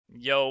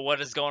Yo, what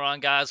is going on,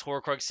 guys?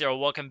 HoarcruxESO,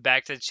 welcome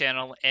back to the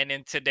channel. And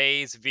in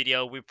today's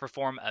video, we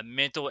perform a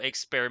mental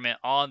experiment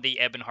on the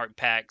Ebonheart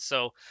pack.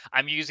 So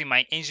I'm using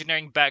my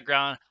engineering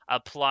background,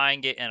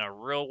 applying it in a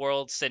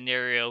real-world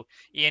scenario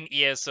in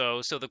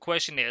ESO. So the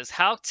question is,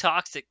 how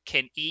toxic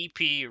can EP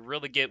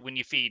really get when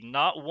you feed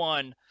not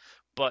one,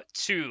 but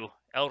two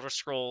Elder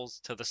Scrolls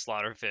to the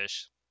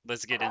Slaughterfish?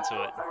 Let's get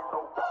into it.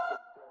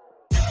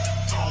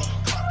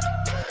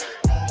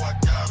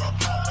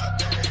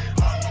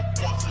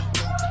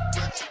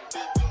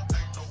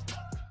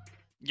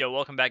 Yo,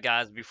 welcome back,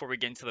 guys. Before we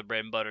get into the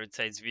bread and butter of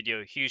today's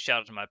video, huge shout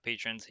out to my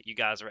patrons. You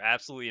guys are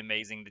absolutely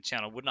amazing. The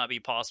channel would not be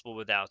possible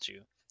without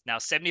you. Now,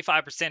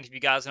 75% of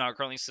you guys are not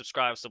currently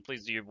subscribed, so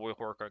please do your boy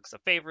Hoarcrux a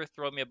favor,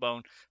 throw me a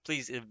bone.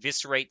 Please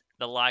eviscerate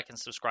the like and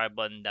subscribe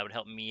button. That would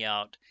help me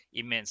out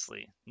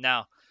immensely.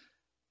 Now,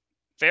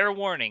 fair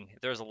warning,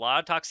 there's a lot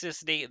of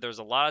toxicity, there's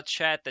a lot of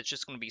chat that's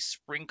just going to be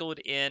sprinkled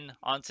in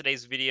on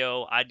today's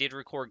video. I did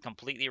record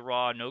completely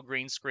raw, no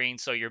green screen,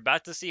 so you're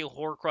about to see a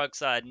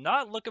Hoarcrux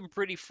not looking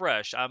pretty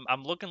fresh.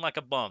 I'm looking like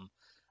a bum.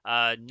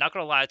 Not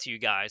gonna lie to you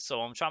guys,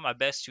 so I'm trying my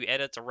best to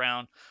edit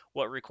around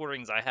what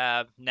recordings I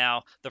have.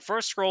 Now, the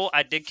first scroll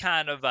I did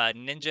kind of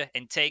ninja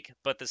and take,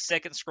 but the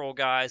second scroll,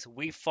 guys,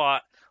 we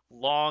fought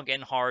long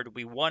and hard.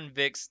 We won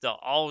Vix, the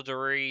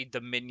Aldery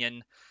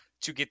Dominion,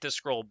 to get the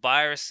scroll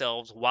by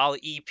ourselves while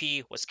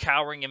EP was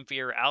cowering in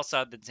fear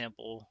outside the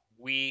temple.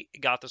 We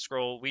got the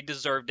scroll. We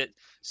deserved it.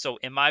 So,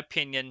 in my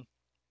opinion,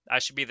 I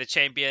should be the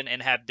champion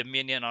and have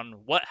dominion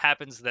on what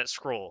happens to that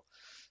scroll.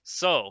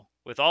 So,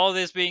 with all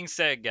this being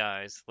said,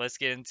 guys, let's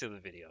get into the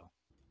video.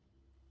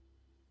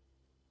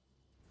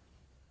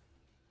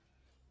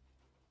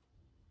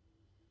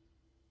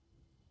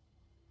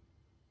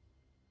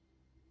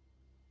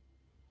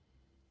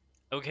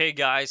 Okay,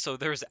 guys, so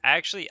there's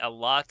actually a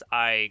lot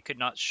I could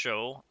not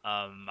show.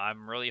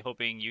 I'm really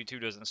hoping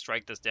YouTube doesn't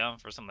strike this down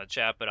for some of the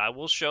chat, but I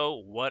will show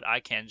what I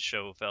can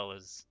show,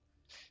 fellas.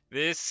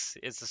 This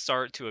is the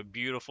start to a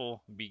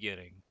beautiful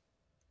beginning.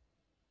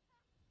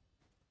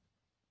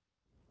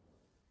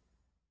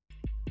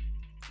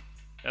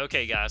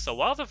 Okay, guys, so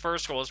while the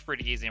first scroll was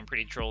pretty easy and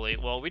pretty trolly,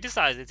 well, we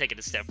decided to take it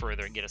a step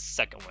further and get a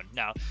second one.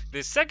 Now,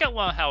 the second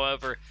one,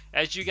 however,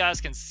 as you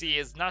guys can see,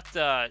 is not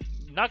going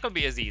to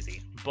be as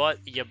easy. But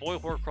your boy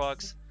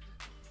Hoarcrux,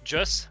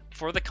 just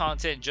for the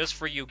content, just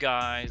for you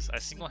guys, I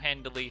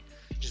single-handedly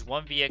just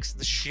 1vx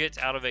the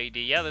shit out of AD.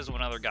 Yeah, there's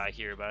one other guy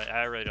here, but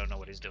I really don't know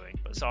what he's doing.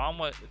 But so I'm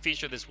going to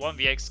feature this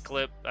 1vx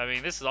clip. I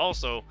mean, this is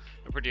also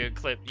a pretty good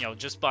clip, you know,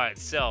 just by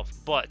itself.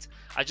 But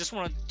I just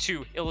wanted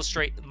to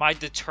illustrate my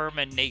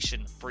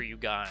determination for you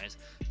guys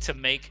to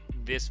make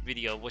this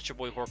video, what your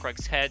boy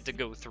Hoarcrux had to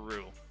go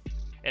through.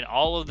 And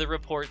all of the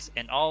reports,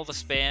 and all the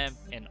spam,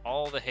 and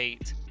all the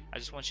hate. I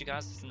just want you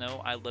guys to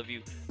know I love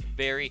you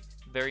very,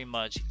 very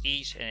much,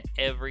 each and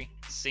every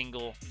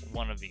single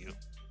one of you.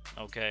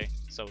 Okay,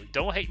 so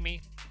don't hate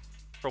me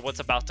for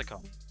what's about to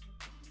come.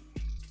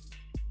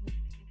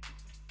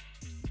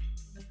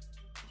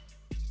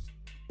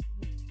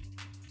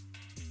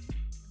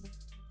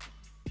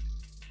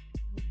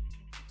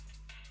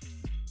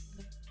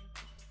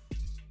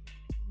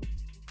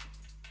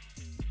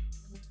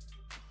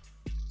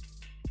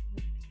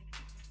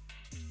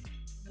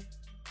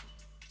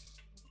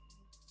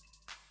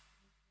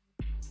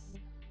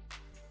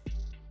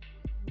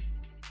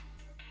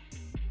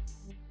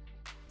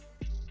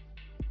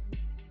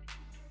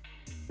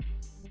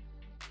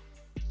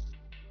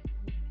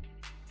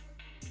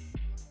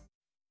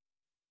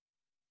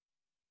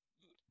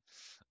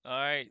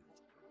 Alright,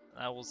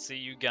 I will see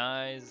you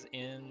guys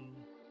in...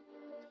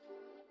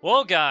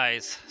 Well,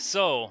 guys,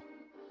 so,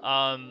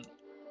 I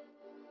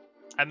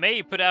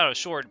may put out a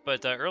short,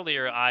 but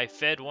earlier I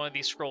fed one of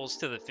these scrolls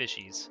to the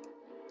fishies.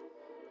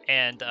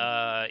 And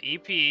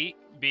EP,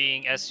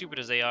 being as stupid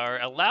as they are,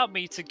 allowed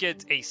me to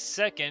get a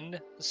second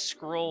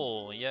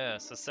scroll.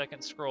 Yes, a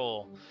second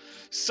scroll.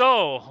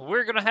 So,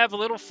 we're going to have a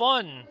little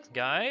fun,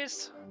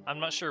 guys. I'm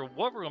not sure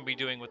what we're going to be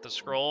doing with the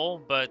scroll,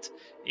 but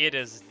it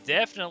is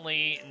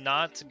definitely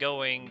not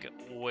going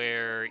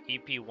where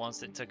EP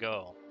wants it to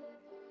go.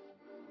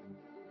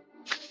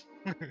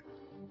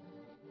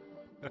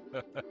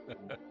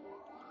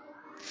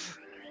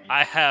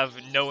 I have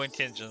no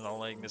intention on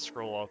letting this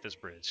scroll off this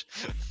bridge.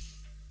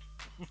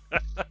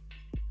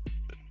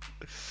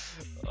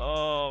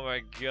 Oh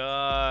my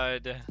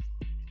god.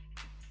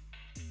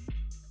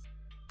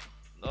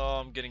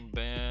 Oh, I'm getting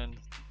banned.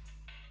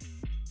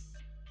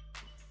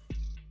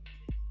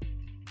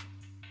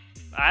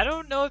 I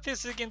don't know if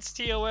this is against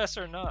TOS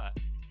or not.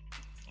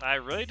 I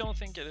really don't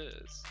think it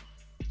is.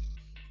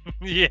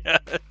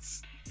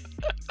 Yes.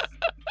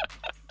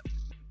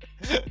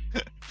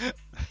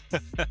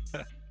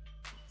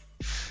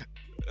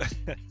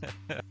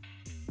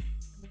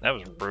 That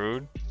was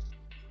rude.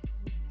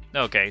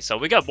 Okay, so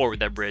we got bored with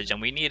that bridge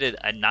and we needed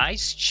a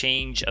nice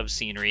change of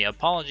scenery.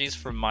 Apologies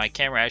for my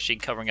camera actually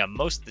covering up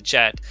most of the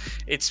chat.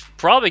 It's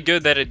probably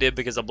good that it did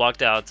because I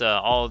blocked out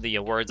all of the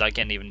words I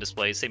can't even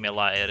display. Save me a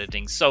lot of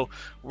editing. So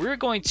we're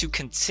going to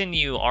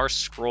continue our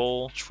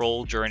scroll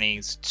troll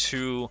journeys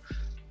to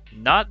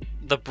Not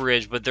the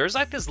bridge, but there's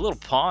like this little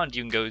pond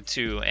you can go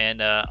to,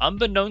 and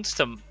unbeknownst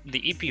to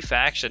the EP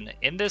faction,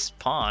 in this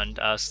pond,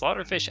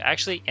 Slaughterfish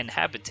actually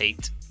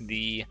inhabitate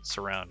the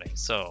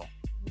surroundings. So,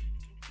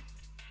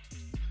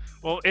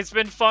 well, it's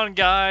been fun,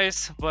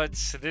 guys, but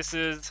this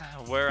is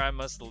where I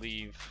must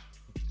leave.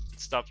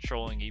 Stop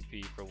trolling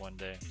EP for one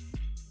day.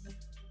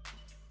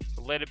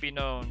 But let it be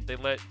known, they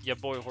let your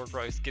boy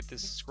Hoarcrux get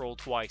this scroll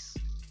twice.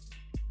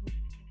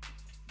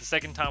 The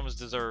second time was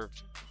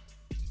deserved.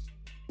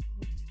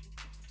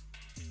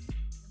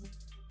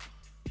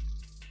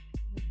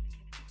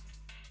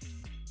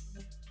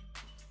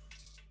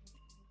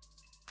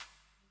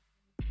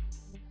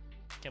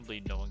 Can't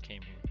believe no one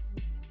came here.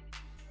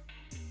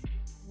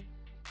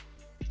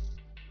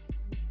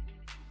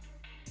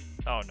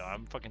 Oh no,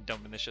 I'm fucking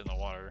dumping this shit in the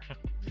water.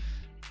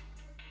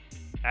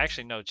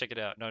 Actually, no, check it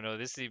out. No,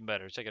 this is even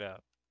better. Check it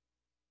out.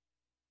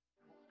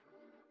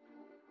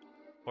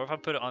 What if I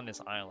put it on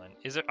this island?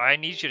 Is it? I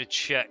need you to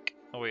check.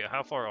 Oh wait,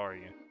 how far are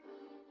you?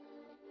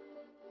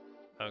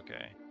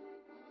 Okay.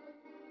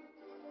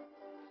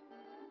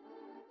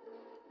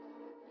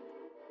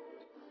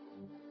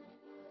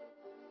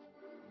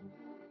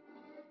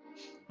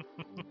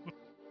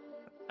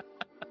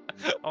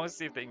 I want to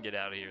see if they can get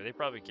out of here. They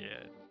probably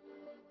can.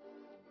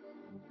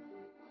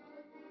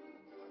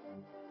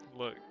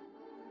 Look.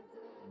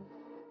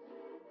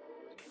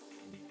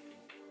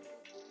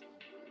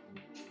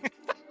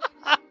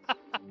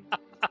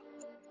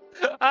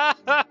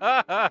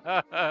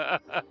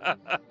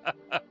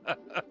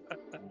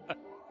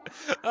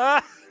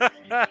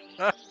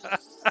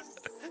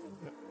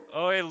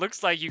 Oh, it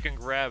looks like you can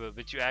grab it,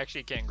 but you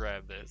actually can't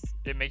grab this.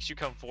 It makes you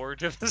come forward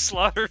to the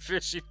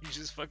slaughterfish and you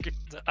just fucking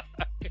die.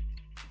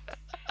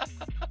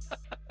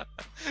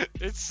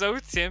 It's so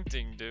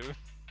tempting, dude.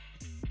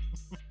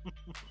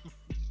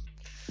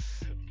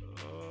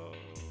 Oh,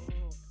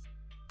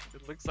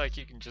 it looks like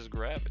you can just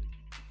grab it.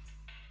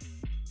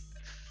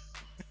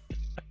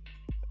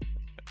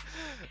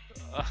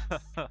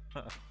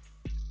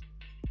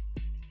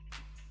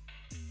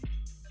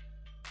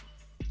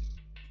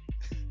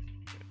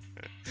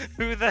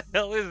 Who the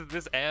hell is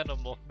this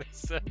animal? They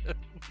said.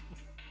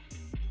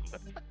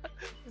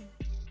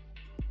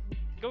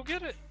 Go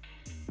get it.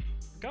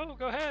 Go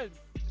ahead.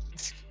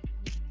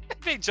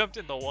 They jumped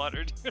in the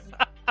water, dude.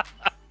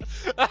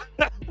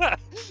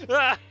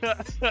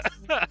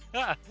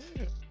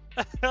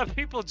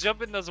 People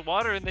jump in this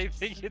water and they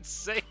think it's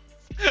safe.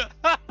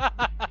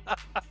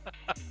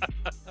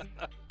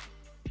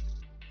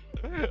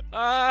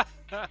 I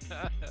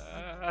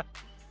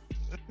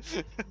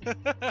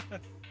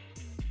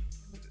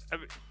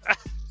mean,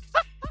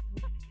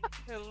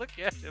 look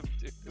at him,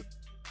 dude.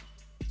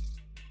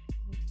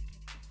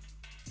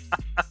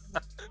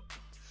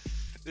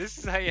 This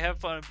is how you have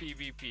fun in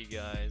PvP,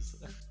 guys.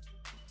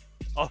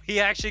 Oh, he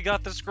actually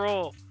got the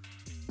scroll.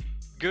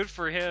 Good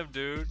for him,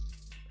 dude.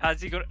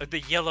 How's he going?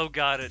 The yellow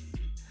got it.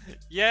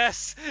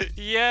 Yes,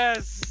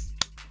 yes,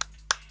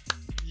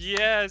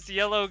 yes.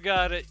 Yellow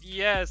got it.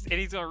 Yes, and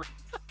he's gonna.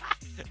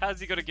 How's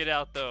he gonna get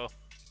out though?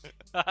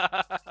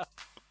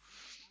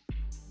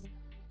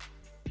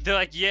 They're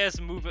like, yes,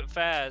 move it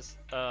fast.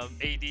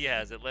 AD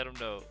has it. Let him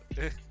know.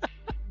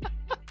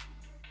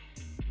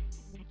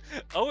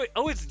 Oh,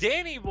 it's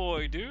Danny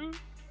Boy, dude.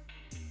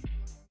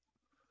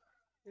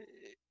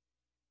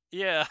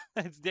 Yeah,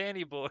 it's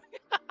Danny Boy.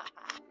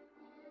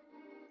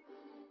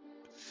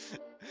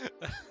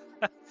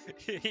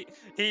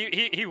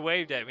 he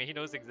waved at me. He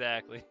knows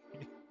exactly.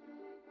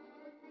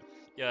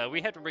 Yeah,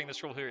 we have to bring this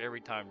scroll here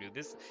every time, dude.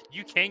 This,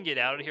 you can get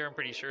out of here. I'm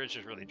pretty sure it's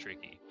just really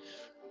tricky.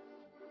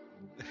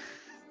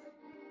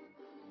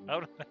 I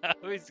don't know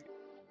how he's.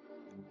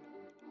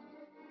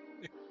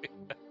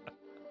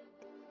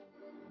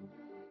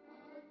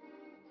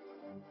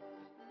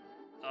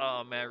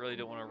 Oh man, I really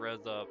don't want to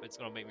res up. It's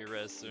gonna make me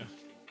res soon.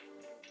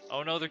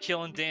 Oh no, they're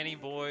killing Danny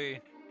Boy.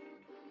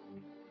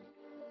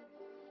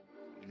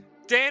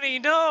 Danny,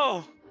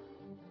 no!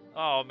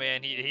 Oh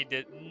man, he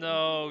did.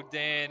 No,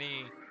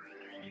 Danny.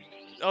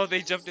 Oh,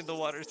 they jumped in the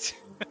water too.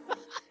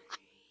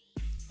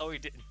 Oh, he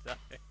didn't die.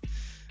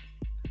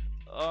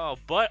 Oh,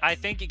 but I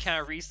think it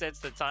kind of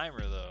resets the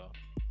timer though,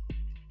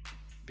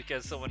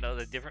 because someone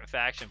else, a different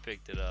faction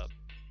picked it up.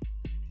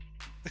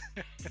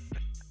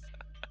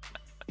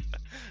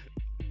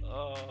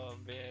 Oh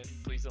man,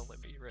 please don't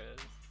let me res.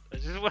 I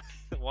just want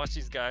to watch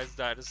these guys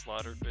die to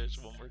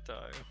Slaughterfish one more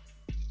time.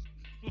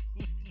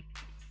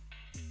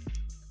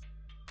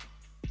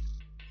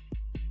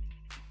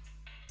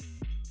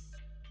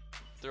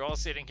 They're all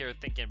sitting here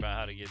thinking about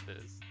how to get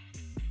this.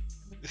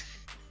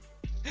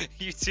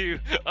 You two,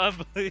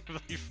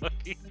 unbelievably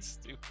fucking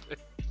stupid.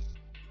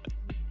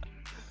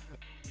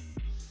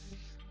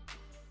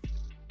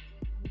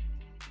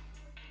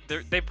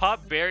 They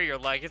pop barrier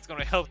like it's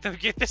gonna help them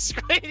get this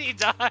screen. He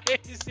dies.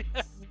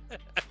 Yes.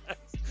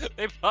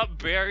 They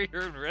pop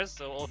barrier and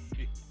wrestle.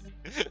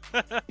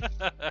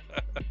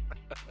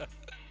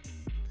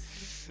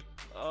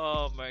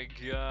 Oh my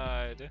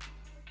god.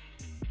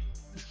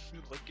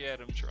 Look at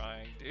him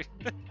trying, dude.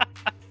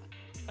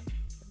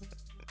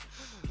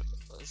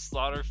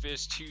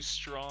 Slaughterfish too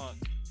strong.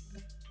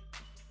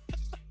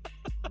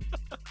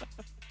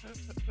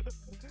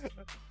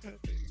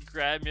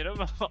 Grab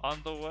minimum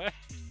on the way.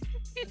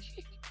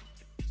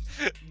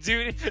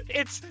 Dude,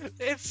 it's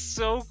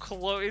so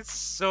close. It's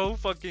so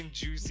fucking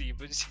juicy,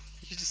 but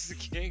you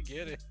just can't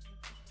get it.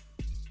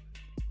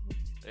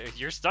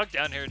 You're stuck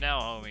down here now,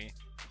 homie.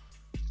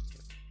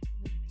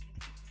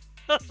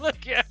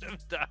 Look at him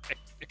die.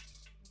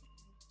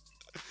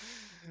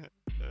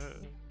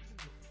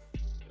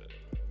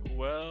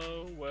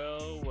 Well,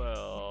 well,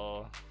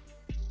 well.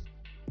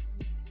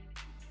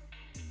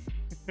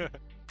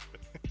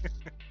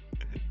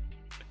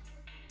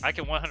 I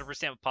can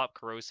 100% pop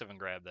corrosive and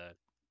grab that.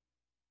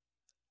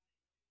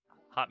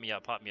 Hot me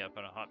up, hot me up,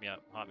 hot me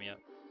up, hot me up.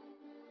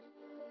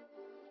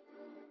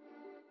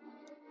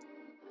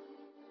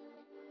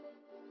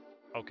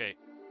 Okay.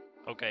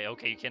 Okay,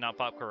 okay, you cannot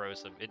pop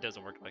corrosive. It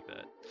doesn't work like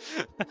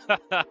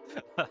that.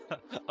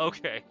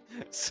 Okay.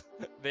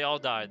 They all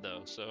died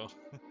though, so.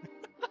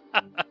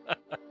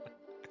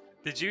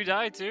 Did you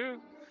die too?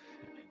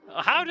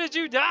 How did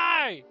you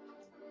die?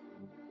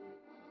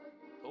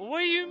 What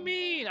do you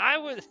mean? I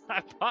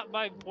popped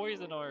my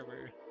poison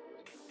armor.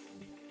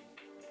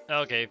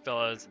 Okay,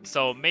 fellas.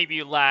 So maybe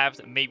you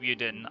laughed, maybe you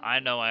didn't. I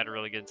know I had a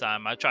really good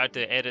time. I tried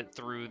to edit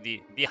through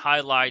the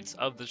highlights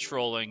of the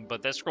trolling,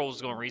 but that scroll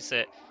is going to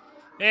reset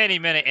any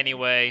minute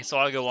anyway. So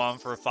I'll go on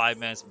for 5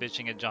 minutes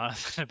bitching at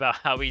Jonathan about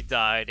how he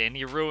died and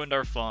he ruined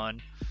our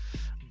fun.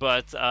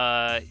 But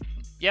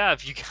yeah,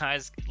 if you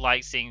guys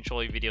like seeing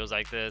trolling videos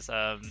like this,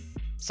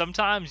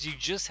 sometimes you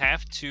just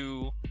have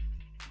to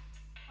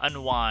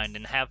unwind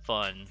and have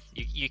fun.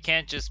 You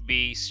can't just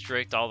be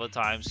strict all the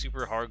time,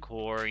 super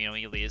hardcore, you know,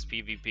 elitist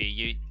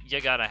PvP.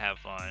 You gotta have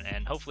fun,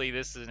 and hopefully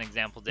this is an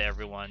example to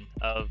everyone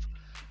of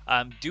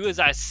do as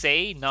I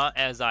say, not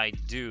as I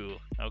do.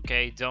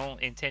 Okay,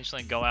 don't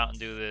intentionally go out and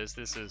do this.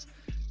 This is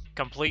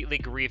completely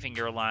griefing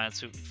your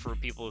alliance for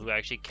people who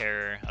actually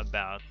care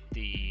about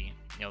the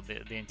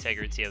the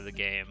integrity of the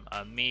game.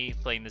 Me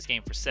playing this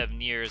game for 7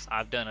 years,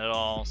 I've done it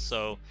all,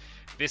 so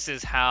this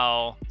is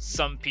how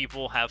some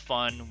people have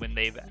fun when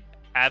they've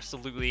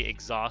absolutely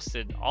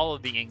exhausted all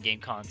of the in-game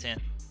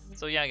content.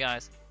 So yeah,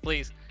 guys,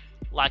 please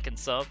like and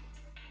sub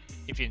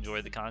if you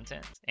enjoyed the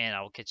content, and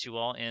I will catch you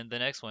all in the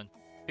next one.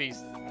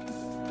 Peace.